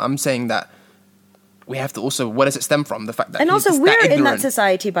without blame. I'm saying that we have to also, where does it stem from? The fact that and also we're in that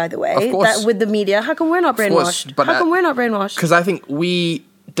society, by the way, of course, that with the media. How come we're not brainwashed? How come we're not brainwashed? Because I think we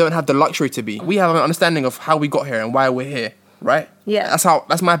don't have the luxury to be. We have an understanding of how we got here and why we're here, right? Yeah.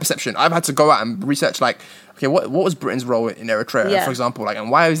 That's my perception. I've had to go out and research, okay, what was Britain's role in Eritrea, for example,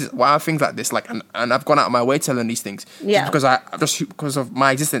 and why are things like this, and I've gone out of my way to learn these things, just because of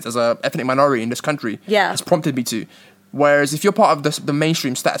my existence as a ethnic minority in this country, has prompted me to. Whereas if you're part of the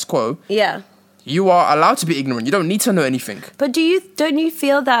mainstream status quo, you are allowed to be ignorant. You don't need to know anything. But don't you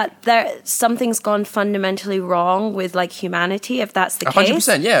feel that something's gone fundamentally wrong with humanity, if that's the case?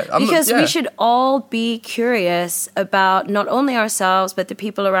 100%, yeah. Because we should all be curious about not only ourselves, but the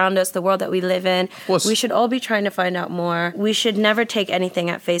people around us, the world that we live in. Of course. We should all be trying to find out more. We should never take anything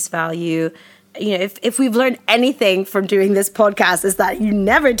at face value. If we've learned anything from doing this podcast, is that you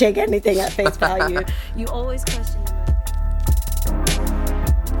never take anything at face value. You always question.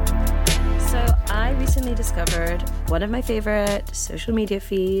 I recently discovered one of my favorite social media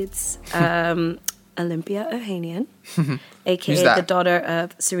feeds, Olympia Ohanian, a.k.a. the daughter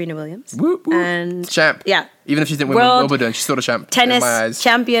of Serena Williams. Whoop, whoop. And champ. Yeah. Even if she didn't win Wimbledon, she's still the champ. Tennis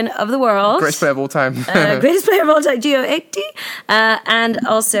champion of the world. Greatest player of all time. Greatest player of all time, Gio 80. And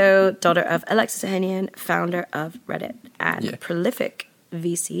also daughter of Alexis Ohanian, founder of Reddit and prolific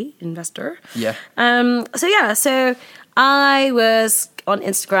VC investor. Yeah. So I was on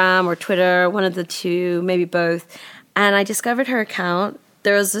Instagram or Twitter, one of the two, maybe both, and I discovered her account.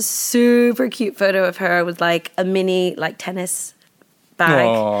 There was a super cute photo of her with a mini tennis bag.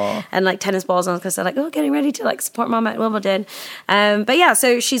 Aww. And tennis balls on, because they're getting ready to support mom at Wimbledon. But yeah,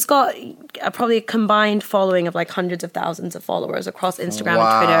 so she's got probably a combined following of hundreds of thousands of followers across Instagram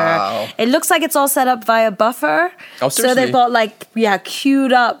and Twitter. It looks like it's all set up via Buffer. Oh, seriously? So they've got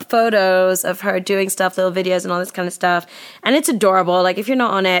queued up photos of her doing stuff, little videos and all this kind of stuff. And it's adorable. If you're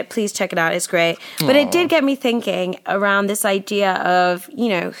not on it, please check it out. It's great. Aww. But it did get me thinking around this idea of,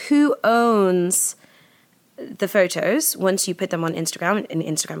 who owns the photos once you put them on Instagram. In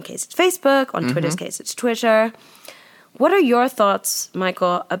Instagram case, it's Facebook. On Twitter's case, it's Twitter. What are your thoughts,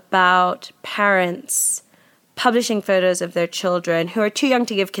 Michael, about parents publishing photos of their children who are too young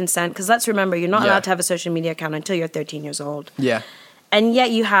to give consent? Because let's remember, you're not allowed to have a social media account until you're 13 years old. Yeah. And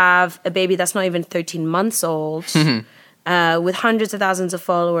yet you have a baby that's not even 13 months old with hundreds of thousands of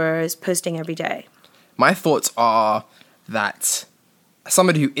followers posting every day. My thoughts are that as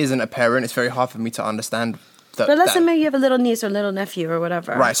somebody who isn't a parent, it's very hard for me to understand. But let's say maybe you have a little niece or little nephew or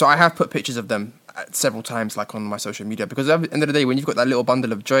whatever. Right, so I have put pictures of them several times on my social media, because at the end of the day, when you've got that little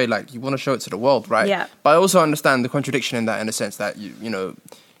bundle of joy, you want to show it to the world, right? Yeah. But I also understand the contradiction in that, in the sense that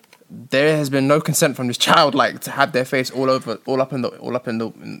there has been no consent from this child to have their face all up in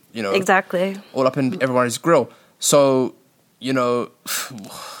the exactly, all up in everybody's grill. So at the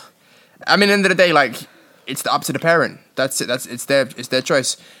end of the day, it's up to the parent. That's it. It's their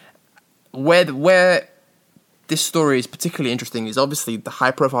choice. Where this story is particularly interesting is obviously the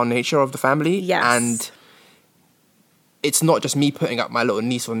high-profile nature of the family. Yes. And it's not just me putting up my little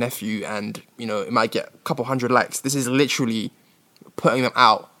niece or nephew and, it might get a couple hundred likes. This is literally putting them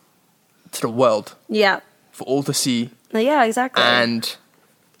out to the world. Yeah. For all to see. Yeah, exactly. And,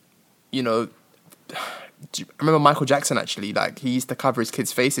 I remember Michael Jackson, actually, he used to cover his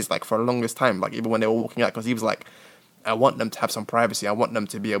kids' faces, for the longest time, even when they were walking out, because he was I want them to have some privacy. I want them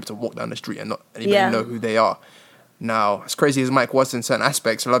to be able to walk down the street and not anybody know who they are. Now, as crazy as Mike was in certain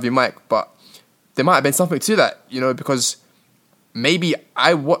aspects, I love you, Mike, but there might have been something to that, because maybe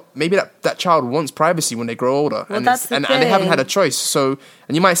that child wants privacy when they grow older. Well, that's the thing. And they haven't had a choice. So,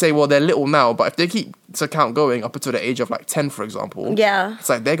 and you might say, well, they're little now, but if they keep this account going up until the age of 10, for example, it's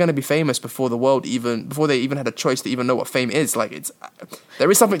they're going to be famous before they even had a choice to even know what fame is.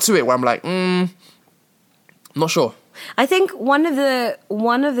 There is something to it where I'm I'm not sure. I think one of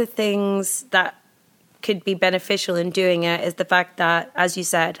the things that could be beneficial in doing it is the fact that, as you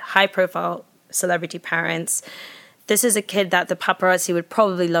said, high profile celebrity parents, this is a kid that the paparazzi would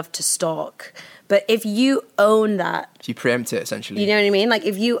probably love to stalk. But if you own that... You preempt it, essentially. You know what I mean? Like,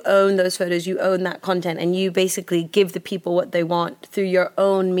 if you own those photos, you own that content, and you basically give the people what they want through your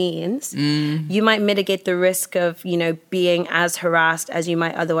own means, you might mitigate the risk of, you know, being as harassed as you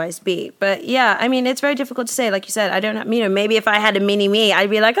might otherwise be. But, yeah, I mean, it's very difficult to say. Like you said, I don't have... You know, maybe if I had a mini-me, I'd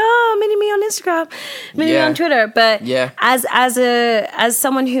be like, oh, mini-me on Instagram, mini-me on Twitter. But as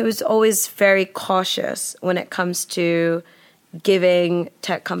someone who's always very cautious when it comes to... giving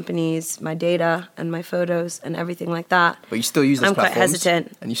tech companies my data and my photos and everything like that. But you still use those platforms. I'm quite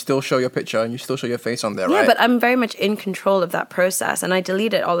hesitant. And you still show your picture and you still show your face on there, right? Yeah, but I'm very much in control of that process, and I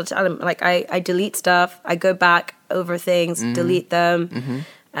delete it all the time. Like, I delete stuff, I go back over things, delete them.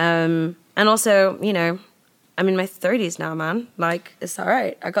 And also, you know, I'm in my 30s now, man. Like, it's all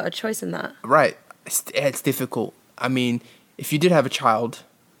right. I got a choice in that. Right. It's difficult. I mean, if you did have a child...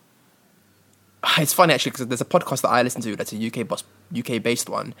 It's funny, actually, because there's a podcast that I listen to that's a UK-based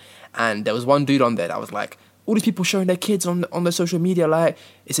one, and there was one dude on there that was like, all these people showing their kids on their social media, like,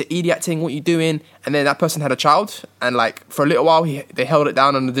 it's an idiot thing, what you doing? And then that person had a child, and like, for a little while, they held it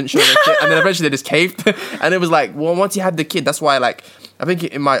down and didn't show their kid, and then eventually they just caved. And it was like, well, once you had the kid, that's why, like, I think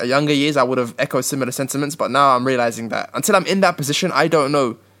in my younger years, I would have echoed similar sentiments, but now I'm realizing that until I'm in that position, I don't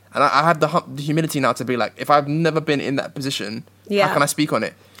know. And I have the humility now to be like, if I've never been in that position, how can I speak on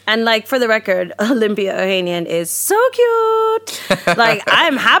it? And, like, for the record, Olympia Ohanian is so cute. Like,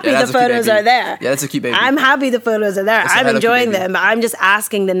 I'm happy the photos are there. Yeah, that's a cute baby. I'm happy the photos are there. I'm enjoying them. But I'm just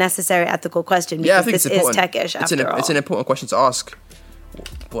asking the necessary ethical question because this is techish after all. It's an important question to ask.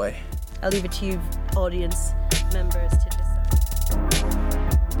 Boy. I'll leave it to you, audience members, to decide.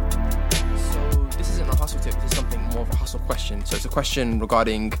 So, this isn't a hustle tip. This is something more of a hustle question. So, it's a question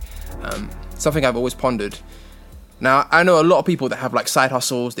regarding something I've always pondered. Now, I know a lot of people that have like side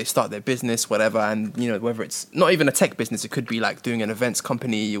hustles, they start their business, whatever, and you know, whether it's not even a tech business, it could be like doing an events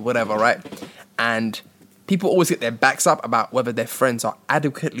company, whatever, right? And people always get their backs up about whether their friends are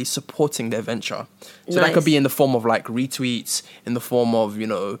adequately supporting their venture. So that could be in the form of like retweets, in the form of, you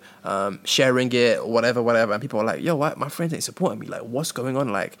know, sharing it or whatever. And people are like, yo, what? My friends ain't supporting me. Like, what's going on?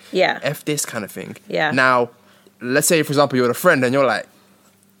 Like, F this kind of thing. Yeah. Now, let's say, for example, you're a friend and you're like,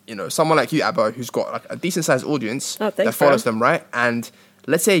 you know, someone like you, Abba, who's got like a decent sized audience that follows them, right? And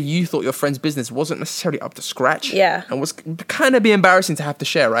let's say you thought your friend's business wasn't necessarily up to scratch, and was kind of be embarrassing to have to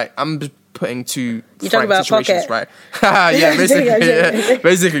share, right? I'm just putting two frank situations, right?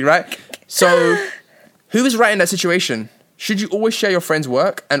 Basically, right? So, who is right in that situation? Should you always share your friend's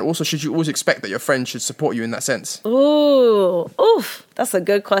work? And also, should you always expect that your friend should support you in that sense? Oof, that's a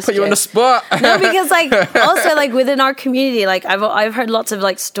good question. Put you on the spot. No, because like, also like within our community, like I've heard lots of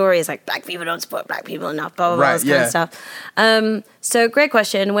like stories like black people don't support black people enough, blah, blah, blah, this kind of stuff. So great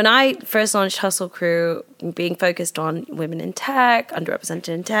question. When I first launched Hustle Crew, being focused on women in tech, underrepresented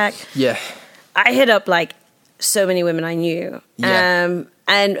in tech, I hit up like so many women I knew.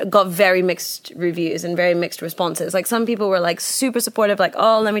 And got very mixed reviews and very mixed responses. Like, some people were like super supportive, like,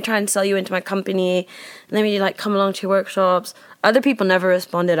 oh, let me try and sell you into my company, let me like come along to your workshops. Other people never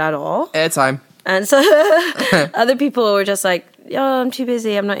responded at all. Airtime. And so other people were just like, yo, I'm too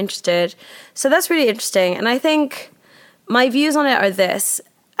busy, I'm not interested. So that's really interesting. And I think my views on it are this: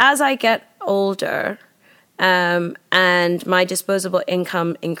 as I get older, and my disposable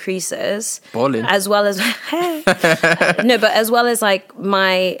income increases, as well as as well as like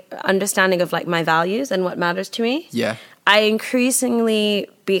my understanding of like my values and what matters to me. I increasingly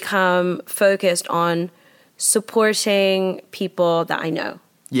become focused on supporting people that I know,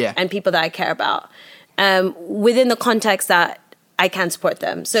 and people that I care about, within the context that I can support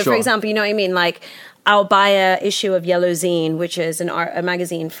them. So, for example, you know what I mean, like, I'll buy a issue of Yellow Zine, which is a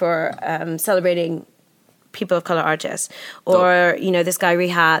magazine for celebrating people of color artists. Or, you know, this guy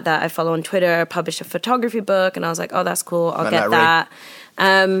Rehat that I follow on Twitter published a photography book, and I was like, oh, that's cool, I'll get that.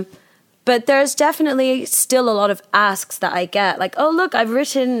 But there's definitely still a lot of asks that I get, like, oh, look, I've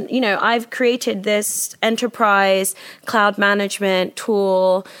created this enterprise cloud management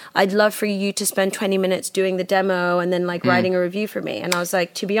tool. I'd love for you to spend 20 minutes doing the demo and then like writing a review for me. And I was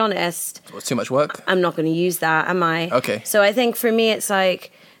like, to be honest, it's too much work. I'm not going to use that, am I? Okay. So I think for me, it's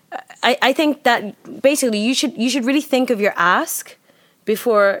like, I think that basically you should really think of your ask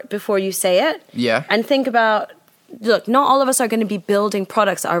before you say it. Yeah. And think about, look, not all of us are going to be building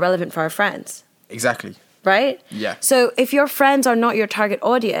products that are relevant for our friends. Exactly. Right? Yeah. So if your friends are not your target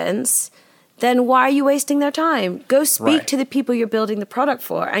audience, then why are you wasting their time? Go speak to the people you're building the product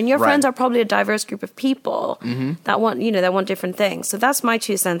for. And your friends are probably a diverse group of people that want, that want different things. So that's my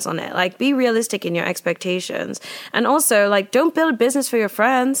 2 cents on it. Like, be realistic in your expectations. And also, like, don't build a business for your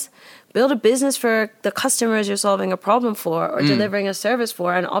friends. Build a business for the customers you're solving a problem for or delivering a service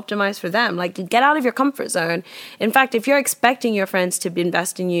for, and optimize for them. Like, get out of your comfort zone. In fact, if you're expecting your friends to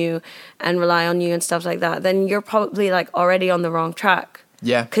invest in you and rely on you and stuff like that, then you're probably like already on the wrong track.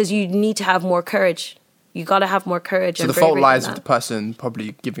 Yeah. Because you need to have more courage. You got to have more courage. So the fault lies with the person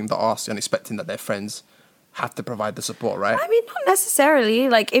probably giving the ask and expecting that their friends have to provide the support, right? I mean, not necessarily.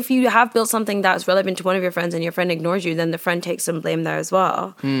 Like, if you have built something that's relevant to one of your friends and your friend ignores you, then the friend takes some blame there as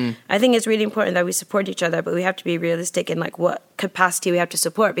well. I think it's really important that we support each other, but we have to be realistic in like what capacity we have to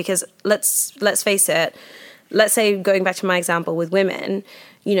support. Because let's face it. Let's say, going back to my example with women,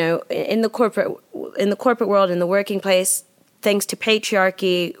 in the corporate world, in the working place, thanks to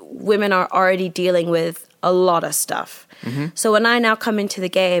patriarchy, women are already dealing with a lot of stuff. So when I now come into the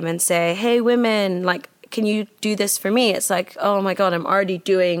game and say, hey, women, like, can you do this for me? It's like, oh my God, I'm already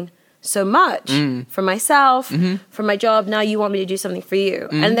doing so much for myself, for my job. Now you want me to do something for you.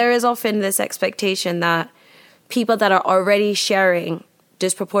 And there is often this expectation that people that are already sharing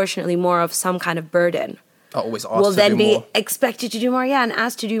disproportionately more of some kind of burden always will then be expected to do more, and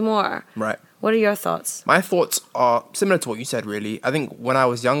asked to do more. Right. What are your thoughts? My thoughts are similar to what you said, really. I think when I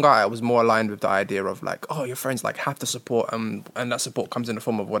was younger, I was more aligned with the idea of like, oh, your friends like have to support, and that support comes in the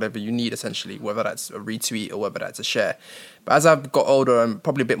form of whatever you need, essentially, whether that's a retweet or whether that's a share. But as I've got older and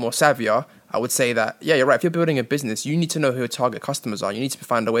probably a bit more savvier, I would say that, yeah, you're right. If you're building a business, you need to know who your target customers are. You need to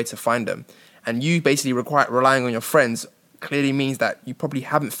find a way to find them. And you basically relying on your friends clearly means that you probably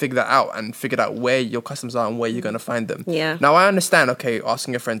haven't figured that out and figured out where your customers are and where you're going to find them. Yeah. Now, I understand, okay,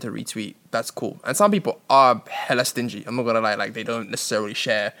 asking a friend to retweet, that's cool. And some people are hella stingy. I'm not going to lie, like, they don't necessarily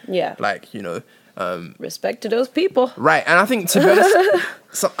share. Yeah. Like, respect to those people. Right. And I think, to be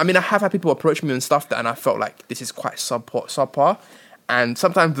honest, I have had people approach me and stuff and I felt like this is quite subpar. And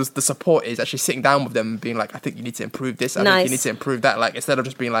sometimes the support is actually sitting down with them and being like, I think you need to improve this. I think you need to improve that. Like, instead of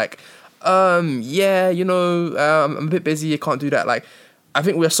just being like, I'm a bit busy, I can't do that. Like, I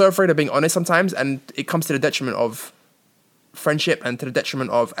think we're so afraid of being honest sometimes, and it comes to the detriment of friendship and to the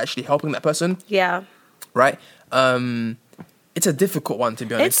detriment of actually helping that person. Yeah. Right? It's a difficult one, to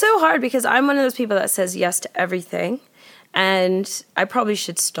be honest. It's so hard because I'm one of those people that says yes to everything. And I probably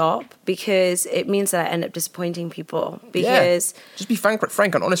should stop because it means that I end up disappointing people. Because just be frank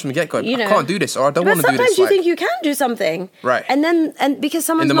and honest from the get-go. I can't do this, or I don't want to do this. Sometimes you think you can do something, right? And because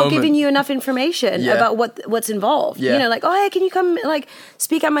someone's not giving you enough information about what's involved. Yeah. Like, oh, hey, can you come like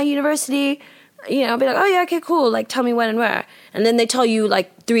speak at my university? I'll be like, oh yeah, okay, cool. Like, tell me when and where. And then they tell you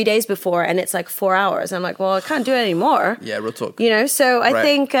like 3 days before, and it's like 4 hours. And I'm like, well, I can't do it anymore. Yeah, real talk. So I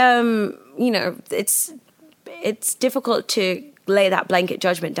think it's difficult to lay that blanket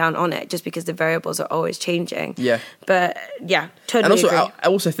judgment down on it just because the variables are always changing. Yeah. But yeah, totally and also, agree. I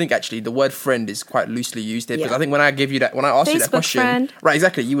also think actually the word friend is quite loosely used here because I think when I asked you that question, friend. Right,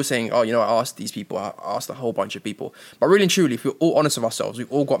 exactly, you were saying, I asked these people, I asked a whole bunch of people. But really and truly, if we're all honest with ourselves,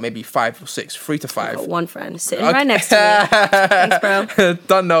 we've all got maybe 5 or 6, 3 to 5. I've got one friend sitting right next to me. Thanks, bro.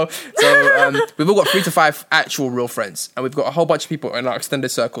 Don't know. So we've all got 3 to 5 actual real friends, and we've got a whole bunch of people in our extended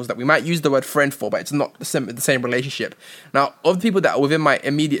circles that we might use the word friend for, but it's not the same relationship. Now, of the people that are within my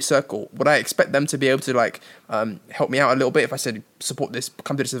immediate circle, would I expect them to be able to like help me out a little bit if I said support this,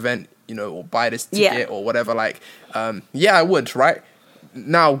 come to this event, or buy this ticket or whatever? Like, I would, right?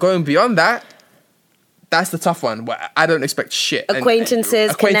 Now, going beyond that, that's the tough one. Where I don't expect shit.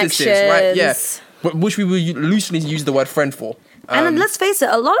 Acquaintances, connections, right? Yeah, which we will loosely use the word friend for. And let's face it,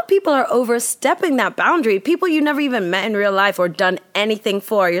 a lot of people are overstepping that boundary. People you never even met in real life or done anything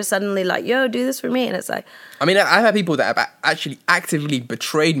for. You're suddenly like, yo, do this for me. And it's like... I've had people that have actually actively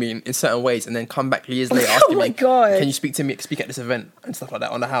betrayed me in certain ways and then come back years later asking me, God. Can you speak at this event and stuff like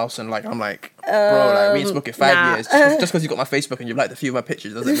that on the house? And like, I'm like, bro, like, we ain't spoken 5 years. Just because you got my Facebook and you've liked a few of my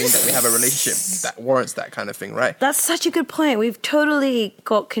pictures doesn't mean that we have a relationship that warrants that kind of thing, right? That's such a good point. We've totally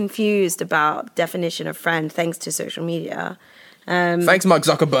got confused about definition of friend thanks to social media. Thanks, Mark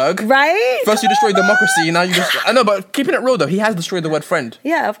Zuckerberg. Right? First you destroyed democracy, now you just... I know, but keeping it real though, he has destroyed the word friend.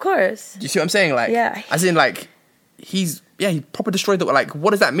 Yeah, of course. Do you see what I'm saying? Like, yeah. As in, like, he's he proper destroyed the, like,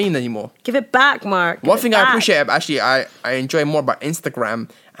 what does that mean anymore? Give it back, Mark. One thing I appreciate, actually, I enjoy more about Instagram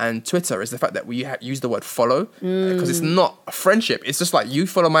and Twitter is the fact that we use the word follow, because it's not a friendship. It's just like you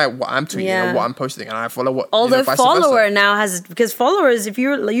follow what I'm tweeting and what I'm posting, and I follow what. Although follower now has, because followers, if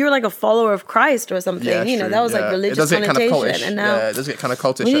you're like a follower of Christ or something, that was like religious connotation, and now it does get kind of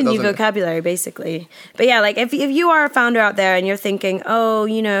cultish. We need new vocabulary, basically. But yeah, like if you are a founder out there and you're thinking, oh,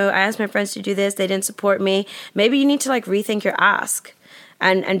 I asked my friends to do this, they didn't support me. Maybe you need to like rethink your ask.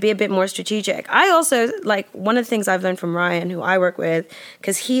 And be a bit more strategic. I also, like, one of the things I've learned from Ryan, who I work with,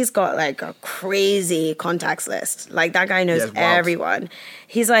 because he's got, like, a crazy contacts list. Like, that guy knows everyone.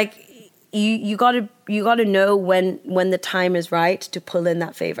 He's like, you gotta know when the time is right to pull in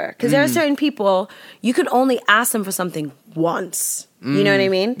that favor. Because there are certain people, you could only ask them for something once. You know what I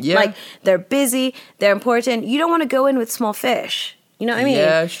mean? Yeah. Like, they're busy, they're important. You don't want to go in with small fish. You know what I mean?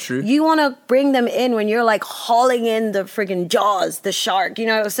 Yeah, it's true. You want to bring them in when you're like hauling in the friggin' jaws, the shark,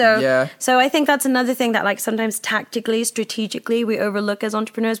 So I think that's another thing that like sometimes tactically, strategically, we overlook as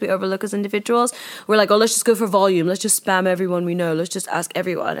entrepreneurs, we overlook as individuals. We're like, oh, let's just go for volume. Let's just spam everyone we know. Let's just ask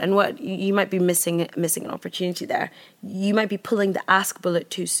everyone. And what you might be missing an opportunity there. You might be pulling the ask bullet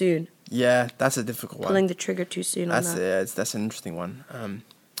too soon. Yeah, that's a difficult one. Pulling the trigger too soon. That's an interesting one.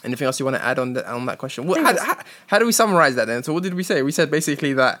 Anything else you want to add on that question? How do we summarize that then? So what did we say? We said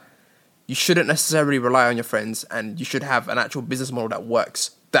basically that you shouldn't necessarily rely on your friends, and you should have an actual business model that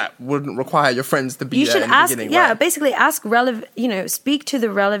works, that wouldn't require your friends to be there in the beginning. Yeah, right? Basically ask relevant, speak to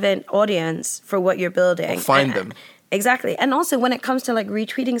the relevant audience for what you're building. Or find them. Exactly. And also when it comes to like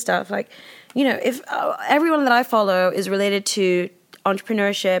retweeting stuff, like, if everyone that I follow is related to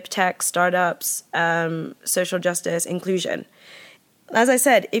entrepreneurship, tech, startups, social justice, inclusion. As I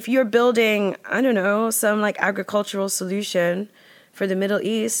said, if you're building, I don't know, some like agricultural solution for the Middle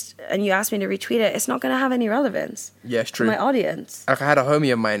East and you ask me to retweet it, it's not going to have any relevance. Yeah, it's true. To my audience. Like I had a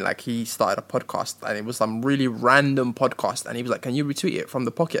homie of mine, like he started a podcast and it was some really random podcast and he was like, can you retweet it from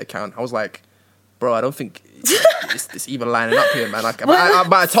the Pocket account? I was like, bro, I don't think it's even lining up here, man.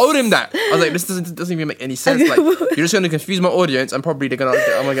 But I told him that. I was like, this doesn't even make any sense. Like, you're just going to confuse my audience and probably I'm going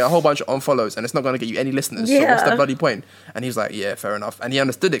to get a whole bunch of unfollows and it's not going to get you any listeners. Yeah. So what's the bloody point? And he was like, yeah, fair enough. And he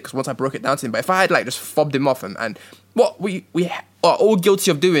understood it because once I broke it down to him. But if I had like just fobbed him off and what we are all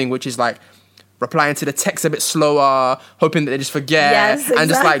guilty of doing, which is like replying to the text a bit slower, hoping that they just forget, and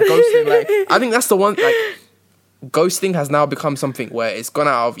just like ghosting. Like, I think that's the one, like, ghosting has now become something where it's gone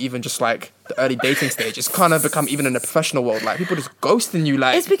out of even just like the early dating stage. It's kind of become even in the professional world, like people just ghosting you.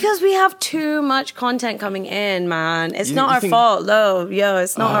 Like, it's because we have too much content coming in, man. It's not our fault,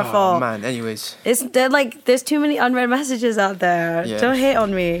 it's not our fault, man. Anyways, there's too many unread messages out there. Yeah. Don't hate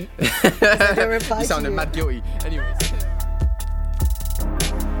on me. I don't reply. You sounded mad guilty. Anyways.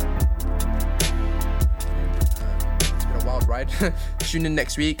 Right? Tune in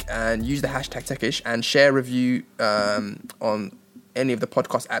next week and use the hashtag Techish and share a review on any of the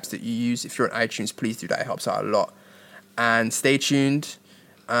podcast apps that you use. If you're on iTunes, please do that. It helps out a lot. And stay tuned.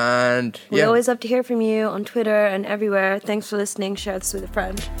 And we always love to hear from you on Twitter and everywhere. Thanks for listening. Share this with a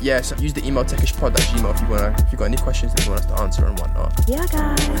friend. Yeah, so use the email techishpod@gmail if you've got any questions that you want us to answer and whatnot. Yeah,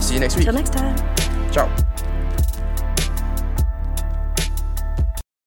 guys. See you next week. Till next time. Ciao.